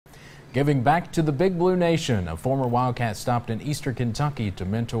Giving back to the Big Blue Nation, a former Wildcat stopped in Eastern Kentucky to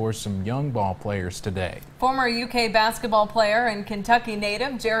mentor some young ball players today. Former UK basketball player and Kentucky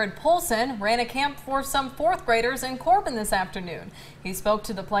native Jarrod Polson ran a camp for some fourth graders in Corbin this afternoon. He spoke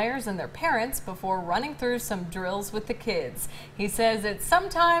to the players and their parents before running through some drills with the kids. He says it's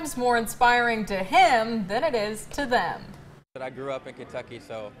sometimes more inspiring to him than it is to them. I grew up in Kentucky,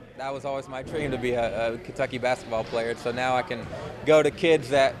 so that was always my dream to be a Kentucky basketball player. So now I can go to kids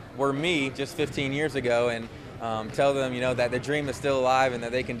that were me just 15 years ago and tell them, that their dream is still alive and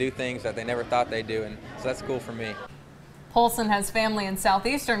that they can do things that they never thought they'd do. And so that's cool for me. Polson has family in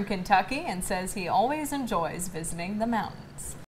southeastern Kentucky and says he always enjoys visiting the mountains.